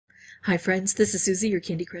Hi friends, this is Suzy, your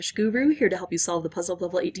Candy Crush guru, here to help you solve the puzzle of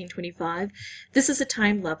level 1825. This is a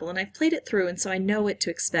timed level, and I've played it through, and so I know what to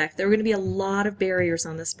expect. There are going to be a lot of barriers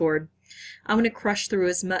on this board. I'm going to crush through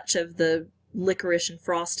as much of the licorice and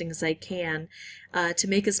frosting as I can to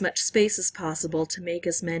make as much space as possible, to make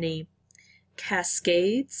as many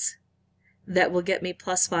cascades that will get me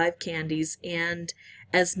 +5 candies, and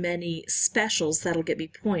as many specials that'll get me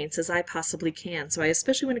points as I possibly can. So I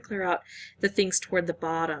especially want to clear out the things toward the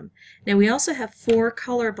bottom. Now we also have 4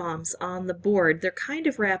 color bombs on the board. They're kind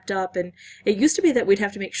of wrapped up, and it used to be that we'd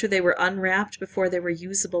have to make sure they were unwrapped before they were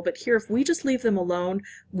usable, but here if we just leave them alone,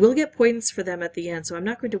 we'll get points for them at the end, so I'm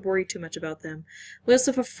not going to worry too much about them. We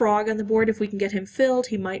also have a frog on the board. If we can get him filled,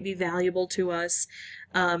 he might be valuable to us,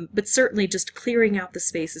 but certainly just clearing out the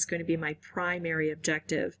space is going to be my primary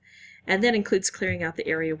objective. And that includes clearing out the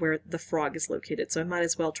area where the frog is located, so I might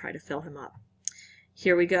as well try to fill him up.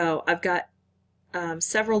 Here we go. I've got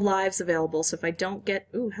several lives available, so if I don't get,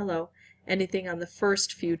 ooh, hello, anything on the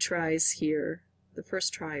first few tries here, the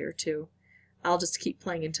first try or two, I'll just keep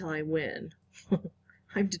playing until I win.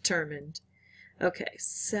 I'm determined. Okay,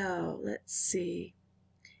 so let's see.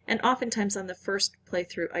 And oftentimes on the first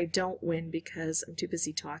playthrough I don't win because I'm too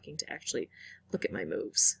busy talking to actually look at my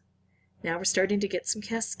moves. Now we're starting to get some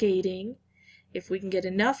cascading. If we can get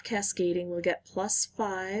enough cascading, we'll get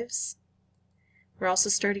 +5s. We're also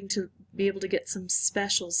starting to be able to get some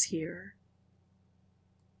specials here.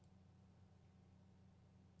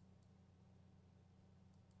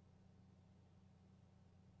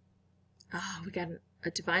 Ah, we got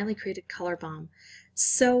a divinely created color bomb.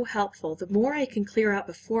 So helpful. The more I can clear out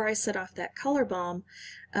before I set off that color bomb,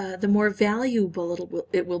 the more valuable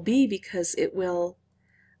it will be, because it will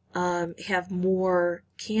have more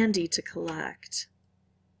candy to collect.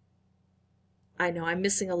 I know I'm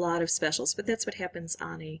missing a lot of specials, but that's what happens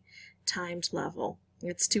on a timed level.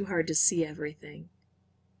 It's too hard to see everything.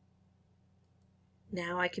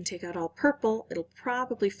 Now I can take out all purple. It'll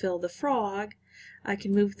probably fill the frog. I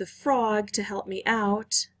can move the frog to help me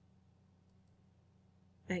out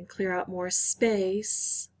and clear out more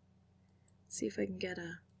space. Let's see if I can get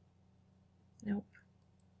a... Nope.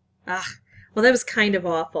 Ah! Well, that was kind of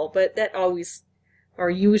awful, but that always, or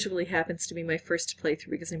usually happens to be my first playthrough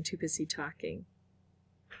because I'm too busy talking.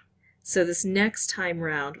 So this next time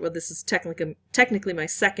round, well, this is technically my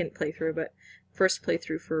second playthrough, but first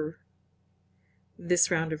playthrough for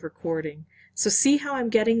this round of recording. So see how I'm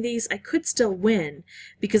getting these? I could still win,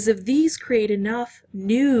 because if these create enough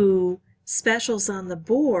new specials on the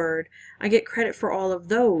board, I get credit for all of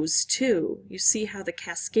those too. You see how the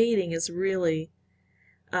cascading is really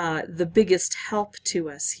the biggest help to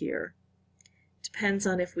us here. Depends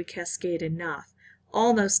on if we cascade enough.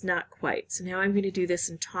 Almost not quite. So now I'm going to do this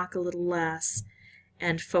and talk a little less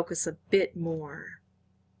and focus a bit more.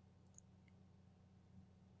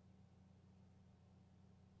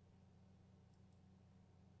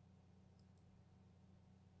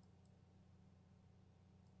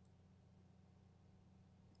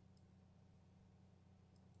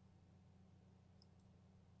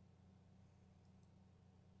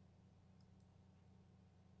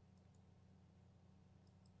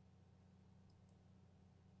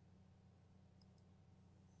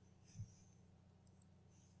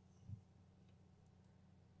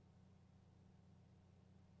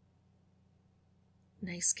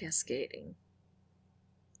 Nice cascading.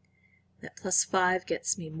 That +5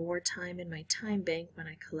 gets me more time in my time bank when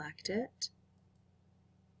I collect it.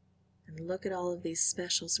 And look at all of these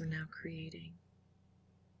specials we're now creating.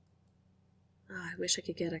 Oh, I wish I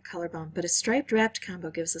could get a color bomb, but a striped wrapped combo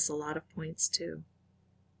gives us a lot of points too.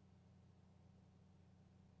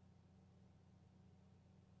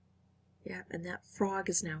 Yeah, and that frog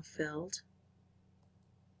is now filled.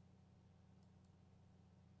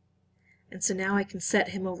 And so now I can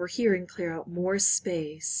set him over here and clear out more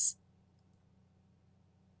space.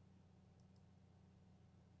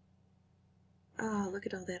 Ah, look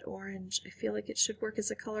at all that orange. I feel like it should work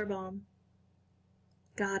as a color bomb.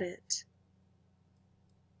 Got it.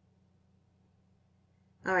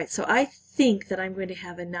 Alright, so I think that I'm going to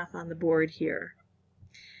have enough on the board here.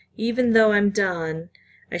 Even though I'm done,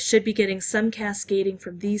 I should be getting some cascading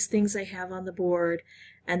from these things I have on the board,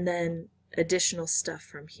 and then additional stuff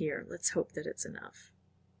from here. Let's hope that it's enough.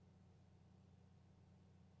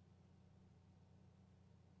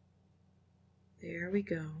 There we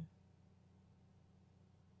go.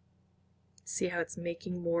 See how it's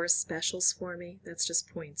making more specials for me? That's just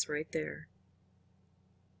points right there.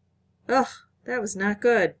 Ugh, that was not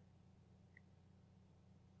good.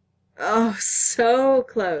 Oh, so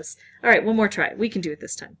close. All right, one more try. We can do it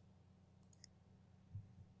this time.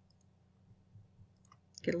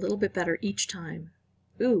 Get a little bit better each time.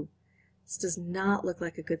 Ooh, this does not look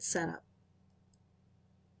like a good setup.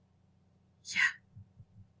 Yeah.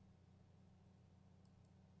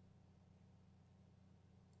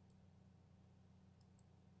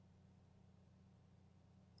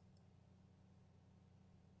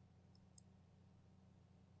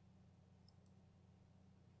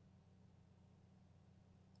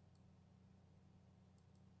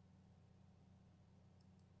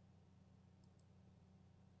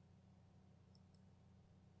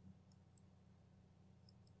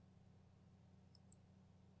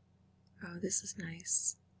 Oh, this is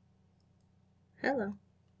nice. Hello.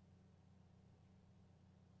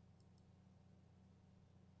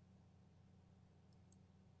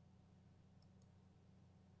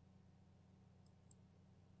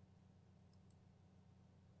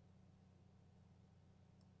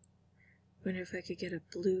 Wonder if I could get a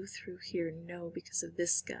blue through here. No, because of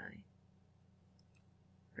this guy.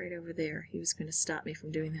 Right over there. He was going to stop me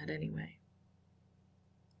from doing that anyway.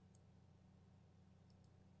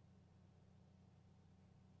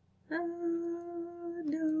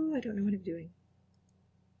 No, I don't know what I'm doing.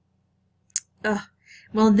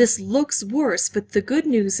 Well, this looks worse, but the good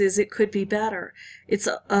news is it could be better. It's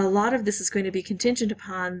a lot of this is going to be contingent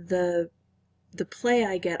upon the play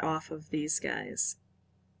I get off of these guys.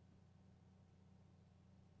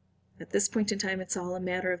 At this point in time, it's all a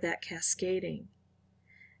matter of that cascading.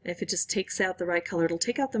 And if it just takes out the right color, it'll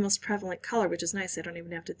take out the most prevalent color, which is nice. I don't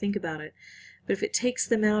even have to think about it. But if it takes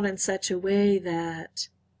them out in such a way that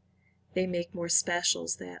they make more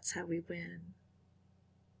specials, that's how we win.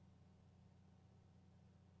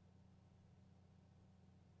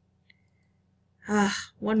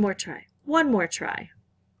 One more try. One more try.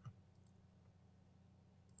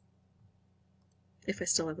 If I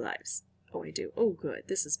still have lives. Oh, I do. Oh, good.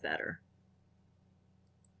 This is better.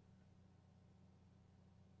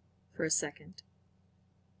 For a second.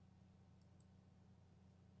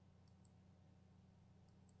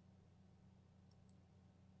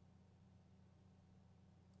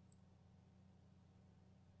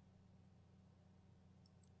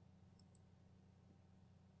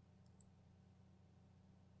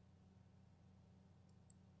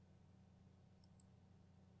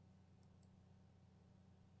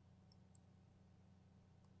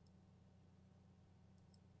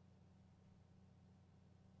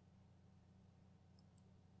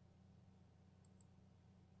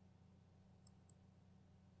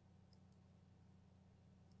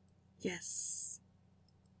 Yes.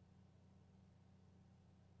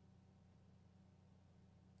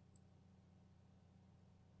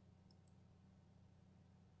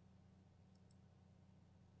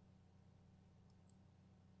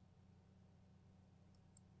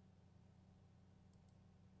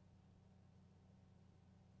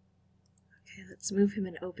 Okay, let's move him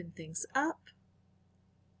and open things up.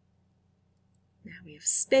 Now we have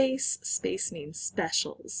space. Space means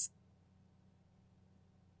specials.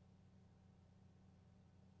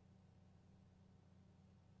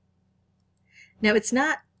 Now it's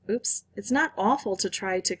not awful to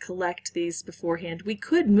try to collect these beforehand. We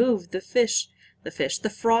could move the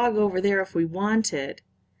frog over there if we wanted.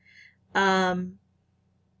 And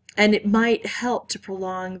it might help to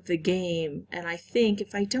prolong the game. And I think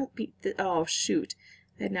if I don't beat the... Oh, shoot.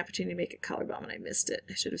 I had an opportunity to make a color bomb and I missed it.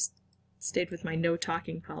 I should have stayed with my no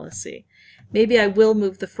talking policy. Maybe I will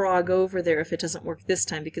move the frog over there if it doesn't work this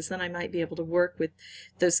time, because then I might be able to work with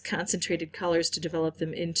those concentrated colors to develop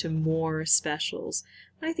them into more specials.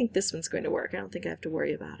 But I think this one's going to work. I don't think I have to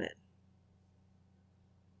worry about it.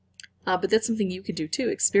 But that's something you could do too.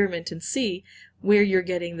 Experiment and see where you're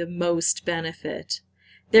getting the most benefit.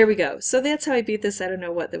 There we go. So that's how I beat this. I don't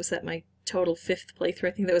know what, was that my total 5th playthrough?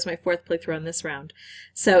 I think that was my 4th playthrough on this round.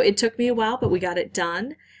 So it took me a while, but we got it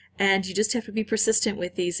done. And you just have to be persistent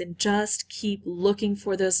with these and just keep looking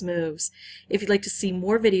for those moves. If you'd like to see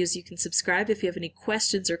more videos, you can subscribe. If you have any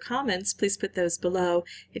questions or comments, please put those below.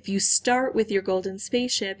 If you start with your golden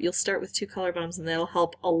spaceship, you'll start with 2 color bombs, and that'll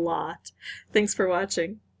help a lot. Thanks for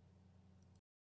watching.